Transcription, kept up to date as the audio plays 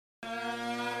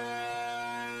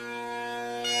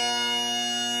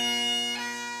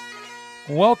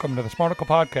Welcome to the Smarticle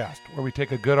Podcast, where we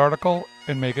take a good article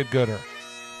and make it gooder.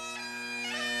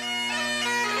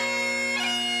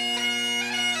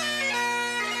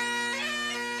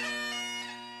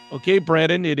 Okay,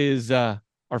 Brandon, it is our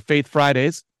Faith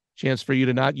Fridays. Chance for you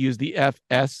to not use the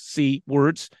FSC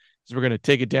words, so we're going to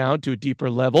take it down to a deeper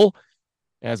level.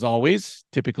 As always,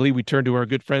 typically we turn to our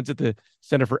good friends at the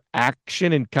Center for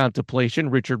Action and Contemplation,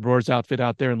 Richard Rohr's outfit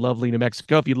out there in lovely New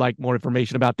Mexico. If you'd like more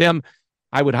information about them,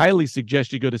 I would highly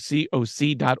suggest you go to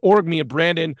coc.org. Me and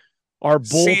Brandon are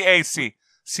both... CAC.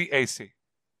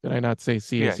 Did I not say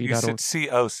CAC.org? Yeah, you said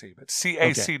COC, but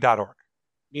CAC.org.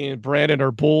 Me and Brandon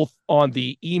are both on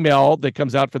the email that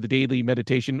comes out for the daily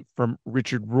meditation from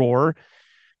Richard Rohr.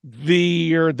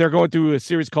 They're going through a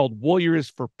series called Warriors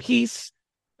for Peace.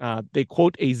 They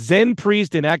quote a Zen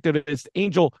priest and activist,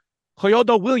 Angel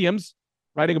Kyodo Williams,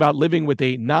 writing about living with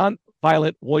a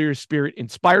non-violent warrior spirit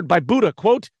inspired by Buddha.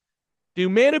 Quote, the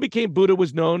man who became Buddha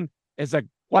was known as a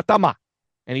Gautama,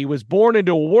 and he was born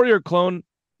into a warrior clone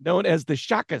known as the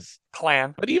Shakas.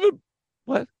 Clan. But even,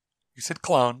 what? You said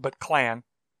clone, but clan.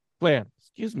 Clan.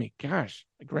 Excuse me. Gosh,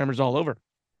 the grammar's all over.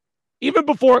 Even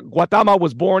before Gautama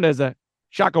was born as a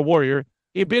Shaka warrior,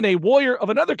 he had been a warrior of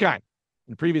another kind.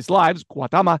 In previous lives,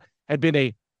 Gautama had been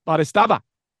a Bodhisattva.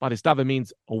 Bodhisattva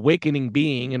means awakening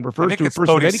being and refers to a person.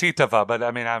 Bodhisattva, but I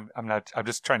mean, I'm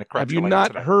just trying to correct. Have you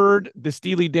not heard the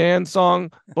Steely Dan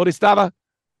song Bodhisattva?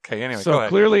 Okay, anyway, so go ahead.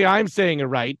 Clearly I'm saying it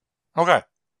right. Okay.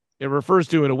 It refers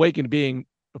to an awakened being,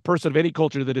 a person of any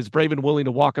culture that is brave and willing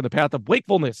to walk on the path of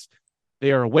wakefulness.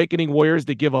 They are awakening warriors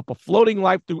that give up a floating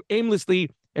life through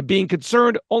aimlessly and being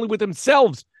concerned only with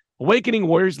themselves. Awakening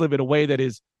warriors live in a way that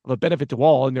is of a benefit to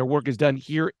all, and their work is done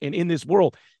here and in this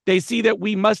world. They see that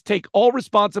we must take all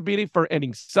responsibility for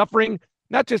ending suffering,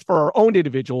 not just for our own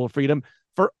individual freedom,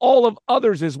 for all of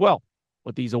others as well.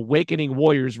 What these awakening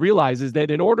warriors realize is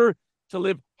that in order to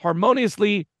live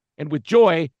harmoniously and with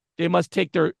joy, they must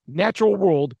take their natural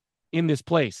world in this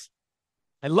place.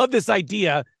 I love this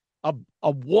idea of a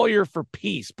warrior for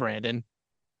peace, Brandon.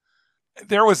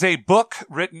 There was a book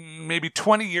written maybe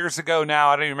 20 years ago now,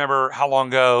 I don't even remember how long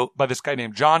ago, by this guy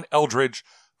named John Eldredge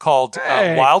called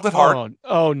Wild at Heart.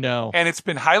 Oh, no. And it's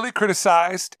been highly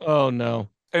criticized. Oh, no.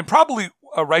 And probably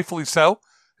rightfully so.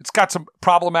 It's got some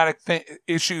problematic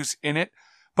issues in it.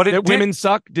 But women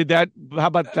suck? How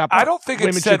about that? I don't think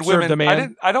it said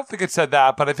women. I don't think it said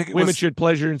that, but I think women should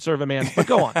pleasure and serve a man. But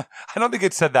go on. I don't think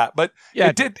it said that, but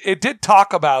yeah, it did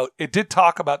talk about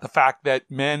the fact that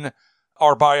men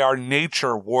are by our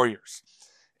nature warriors.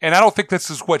 And I don't think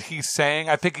this is what he's saying.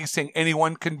 I think he's saying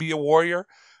anyone can be a warrior,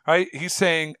 right? He's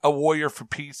saying a warrior for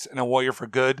peace and a warrior for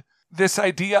good. This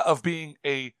idea of being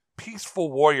a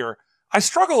peaceful warrior, I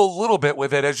struggle a little bit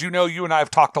with it. As you know, you and I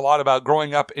have talked a lot about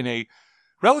growing up in a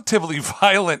relatively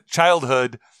violent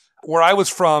childhood. Where I was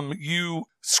from, you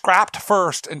scrapped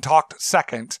first and talked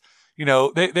second. You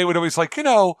know, they would always like,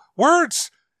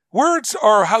 words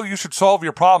are how you should solve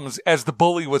your problems, as the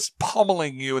bully was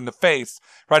pummeling you in the face,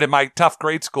 right, in my tough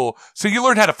grade school. So you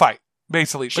learned how to fight,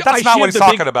 basically. But that's not what he's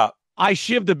talking about. I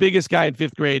shivved the biggest guy in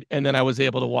 5th grade, and then I was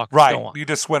able to walk. Right. You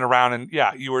just went around and,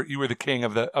 you were the king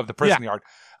of the prison yard.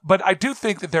 But I do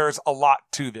think that there is a lot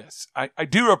to this. I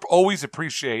do always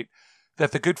appreciate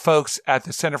that the good folks at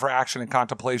the Center for Action and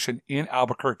Contemplation in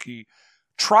Albuquerque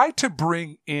try to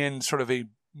bring in sort of a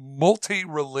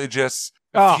multi-religious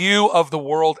view of the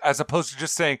world, as opposed to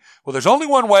just saying, well, there's only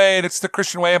one way and it's the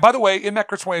Christian way. And by the way, in that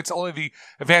Christian way, it's only the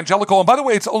evangelical. And by the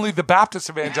way, it's only the Baptist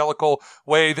evangelical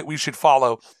way that we should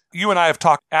follow. You and I have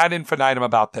talked ad infinitum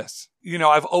about this. You know,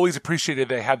 I've always appreciated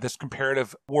they have this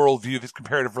comparative worldview, this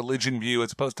comparative religion view,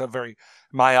 as opposed to a very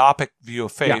myopic view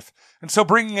of faith. Yeah. And so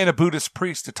bringing in a Buddhist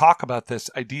priest to talk about this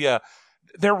idea,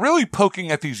 they're really poking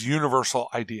at these universal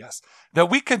ideas that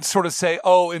we can sort of say,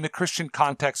 oh, in the Christian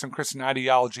context and Christian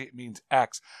ideology, it means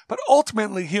X. But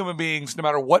ultimately, human beings, no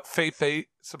matter what faith they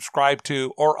subscribe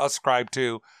to or ascribe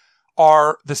to,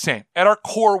 are the same. At our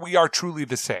core, we are truly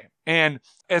the same. And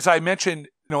as I mentioned,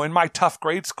 in my tough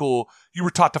grade school, you were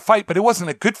taught to fight, but it wasn't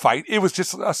a good fight. It was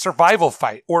just a survival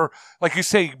fight. Or like you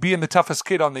say, being the toughest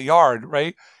kid on the yard,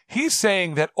 right? He's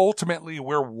saying that ultimately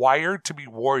we're wired to be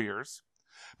warriors,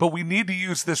 but we need to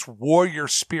use this warrior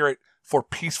spirit for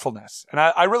peacefulness. And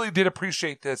I really did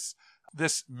appreciate this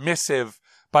missive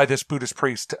by this Buddhist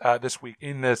priest this week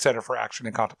in the Center for Action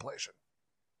and Contemplation.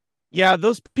 Yeah,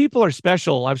 those people are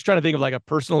special. I was trying to think of like a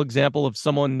personal example of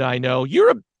someone I know.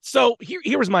 So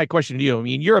here was my question to you. I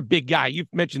mean, you're a big guy.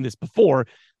 You've mentioned this before.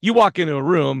 You walk into a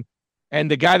room and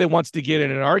the guy that wants to get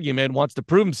in an argument, wants to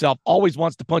prove himself, always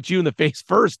wants to punch you in the face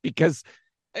first because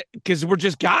because we're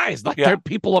just guys. Like Yeah.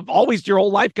 people have always your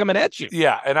whole life coming at you.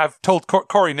 Yeah, and I've told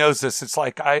Corey knows this. It's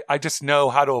like I just know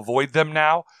how to avoid them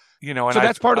now. And so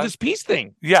that's part of this peace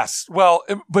thing. Yes. Well,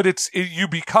 but you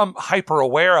become hyper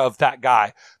aware of that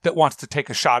guy that wants to take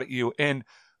a shot at you. And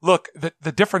look,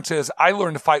 the difference is I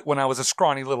learned to fight when I was a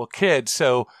scrawny little kid.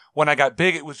 So when I got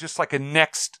big, it was just like a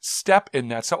next step in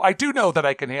that. So I do know that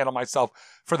I can handle myself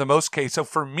for the most case. So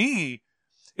for me,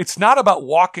 it's not about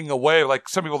walking away. Like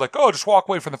some people are like, oh, just walk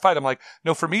away from the fight. I'm like,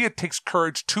 no, for me, it takes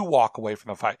courage to walk away from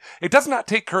the fight. It does not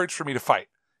take courage for me to fight.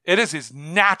 It is as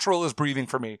natural as breathing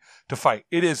for me to fight.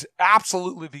 It is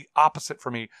absolutely the opposite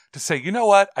for me to say, you know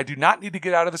what? I do not need to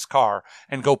get out of this car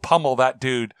and go pummel that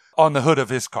dude on the hood of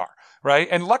his car, right?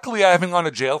 And luckily, I haven't gone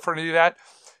to jail for any of that.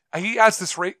 He has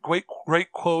this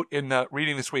great quote in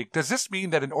reading this week. Does this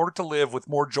mean that in order to live with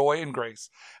more joy and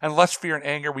grace and less fear and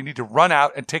anger, we need to run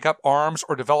out and take up arms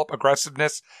or develop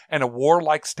aggressiveness and a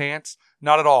warlike stance?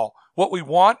 Not at all. What we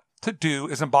want to do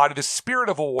is embody the spirit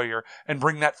of a warrior and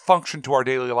bring that function to our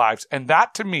daily lives. And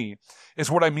that to me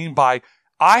is what I mean by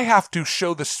I have to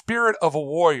show the spirit of a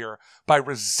warrior by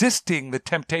resisting the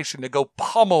temptation to go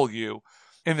pummel you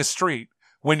in the street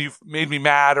when you've made me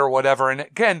mad or whatever. And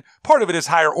again, part of it is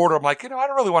higher order. I'm like, I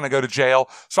don't really want to go to jail.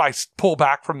 So I pull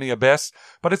back from the abyss,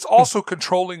 but it's also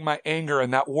controlling my anger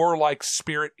and that warlike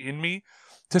spirit in me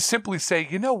to simply say,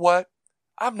 you know what?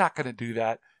 I'm not going to do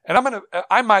that. And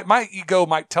my ego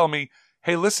might tell me,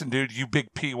 hey, listen, dude, you big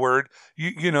P word,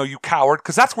 you coward.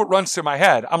 Cause that's what runs through my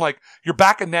head. I'm like, you're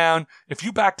backing down. If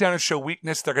you back down and show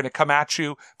weakness, they're going to come at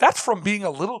you. That's from being a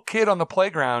little kid on the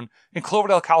playground in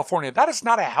Cloverdale, California. That is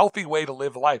not a healthy way to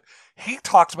live life. He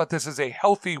talks about this as a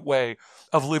healthy way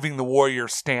of living the warrior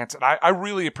stance. And I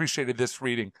really appreciated this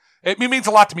reading. It means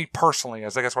a lot to me personally,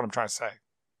 as I guess what I'm trying to say.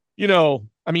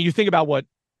 You think about what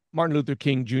Martin Luther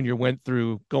King Jr. went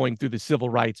through going through the civil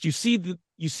rights. You see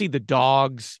the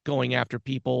dogs going after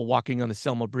people walking on the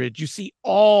Selma Bridge. You see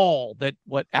all that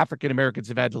what African Americans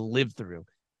have had to live through.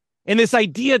 And this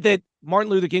idea that Martin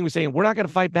Luther King was saying, we're not going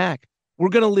to fight back. We're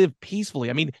going to live peacefully.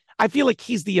 I mean, I feel like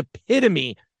he's the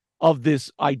epitome of this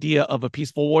idea of a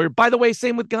peaceful warrior. By the way,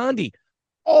 same with Gandhi.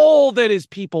 All that his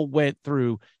people went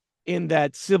through in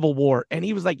that civil war. And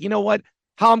he was like, you know what?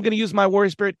 How I'm going to use my warrior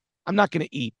spirit? I'm not going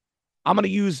to eat. I'm going to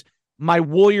use my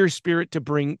warrior spirit to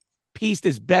bring peace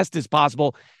as best as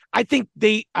possible. I think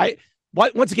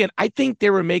once again, I think they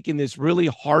were making this really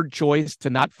hard choice to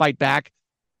not fight back.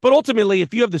 But ultimately,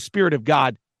 if you have the spirit of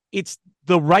God, it's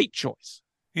the right choice.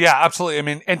 Yeah, absolutely. I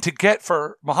mean, and to get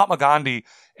for Mahatma Gandhi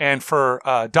and for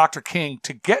Dr. King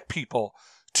to get people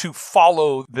to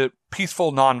follow the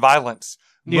peaceful nonviolence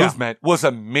movement was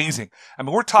amazing. I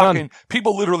mean, we're talking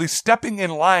people literally stepping in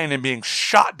line and being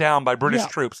shot down by British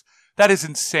troops. That is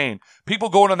insane. People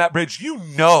going on that bridge,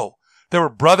 there were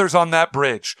brothers on that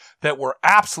bridge that were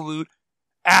absolute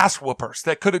ass whoopers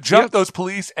that could have jumped those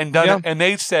police and done it. And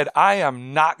they said, I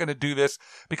am not going to do this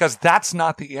because that's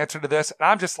not the answer to this. And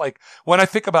I'm just like, when I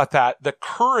think about that, the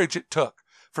courage it took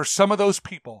for some of those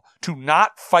people to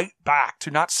not fight back, to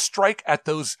not strike at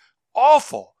those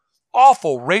awful,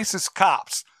 awful racist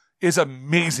cops is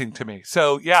amazing to me.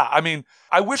 So yeah, I mean,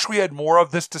 I wish we had more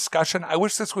of this discussion. I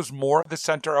wish this was more the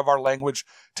center of our language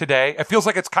today. It feels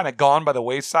like it's kind of gone by the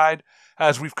wayside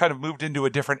as we've kind of moved into a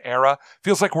different era.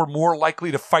 Feels like we're more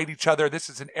likely to fight each other. This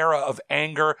is an era of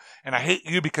anger, and I hate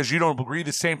you because you don't agree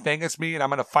the same thing as me, and I'm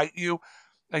going to fight you.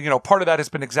 And, part of that has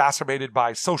been exacerbated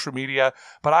by social media.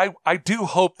 But I do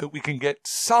hope that we can get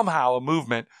somehow a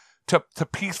movement to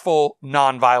peaceful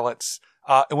nonviolence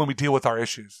when we deal with our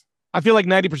issues. I feel like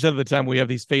 90% of the time we have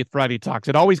these Faith Friday talks,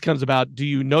 it always comes about, do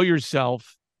you know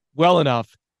yourself well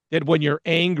enough that when you're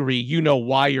angry, you know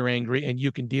why you're angry and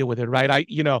you can deal with it, right? I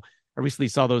recently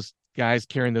saw those guys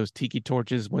carrying those tiki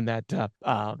torches when that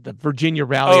the Virginia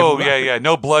rally. Oh, yeah.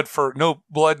 No blood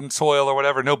and soil or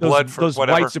whatever. No blood for those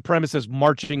whatever. White supremacists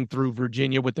marching through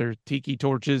Virginia with their tiki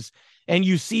torches. And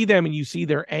you see them and you see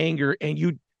their anger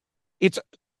and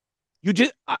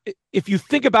if you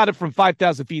think about it from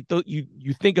 5,000 feet,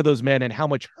 you think of those men and how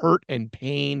much hurt and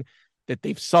pain that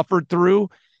they've suffered through.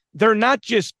 They're not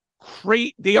just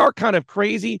they are kind of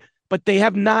crazy, but they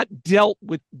have not dealt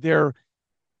with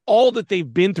all that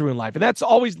they've been through in life. And that's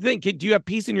always the thing. Do you have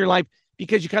peace in your life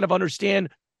because you kind of understand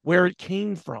where it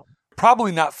came from?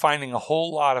 Probably not finding a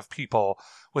whole lot of people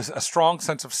with a strong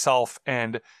sense of self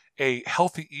and a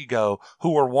healthy ego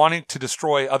who are wanting to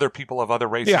destroy other people of other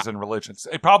races and religions.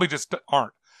 They probably just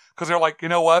aren't, because they're like, you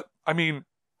know what? I mean,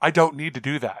 I don't need to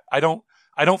do that. I don't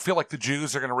feel like the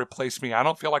Jews are going to replace me. I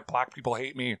don't feel like black people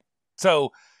hate me.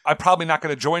 So I'm probably not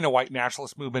going to join a white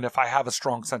nationalist movement if I have a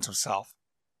strong sense of self.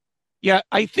 Yeah,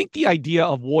 I think the idea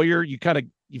of warrior, you kind of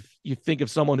you think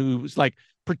of someone who's like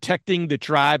protecting the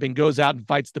tribe and goes out and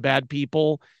fights the bad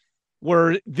people,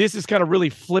 where this is kind of really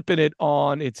flipping it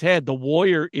on its head. The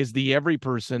warrior is the every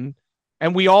person,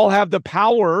 and we all have the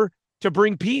power to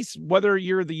bring peace, whether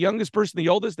you're the youngest person, the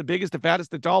oldest, the biggest, the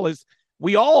fattest, the tallest.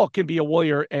 We all can be a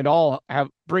warrior and all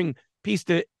bring peace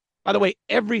to, by the way,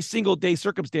 every single day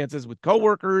circumstances with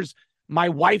coworkers. My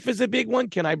wife is a big one.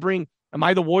 Am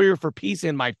I the warrior for peace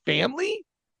in my family?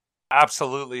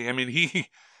 Absolutely. I mean,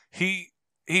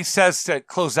 he says to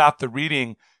close out the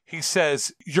reading, he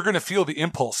says, you're going to feel the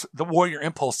impulse, the warrior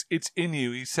impulse. It's in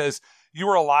you. He says, you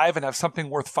are alive and have something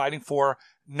worth fighting for.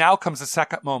 Now comes the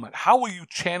second moment. How will you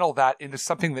channel that into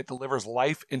something that delivers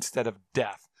life instead of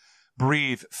death?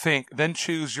 Breathe, think, then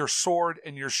choose your sword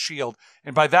and your shield.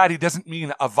 And by that, he doesn't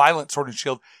mean a violent sword and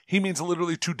shield. He means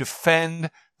literally to defend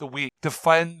the weak,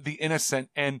 defend the innocent.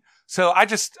 And so I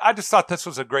just thought this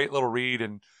was a great little read.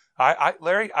 And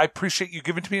Larry, I appreciate you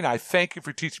giving it to me, and I thank you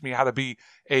for teaching me how to be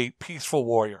a peaceful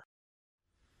warrior.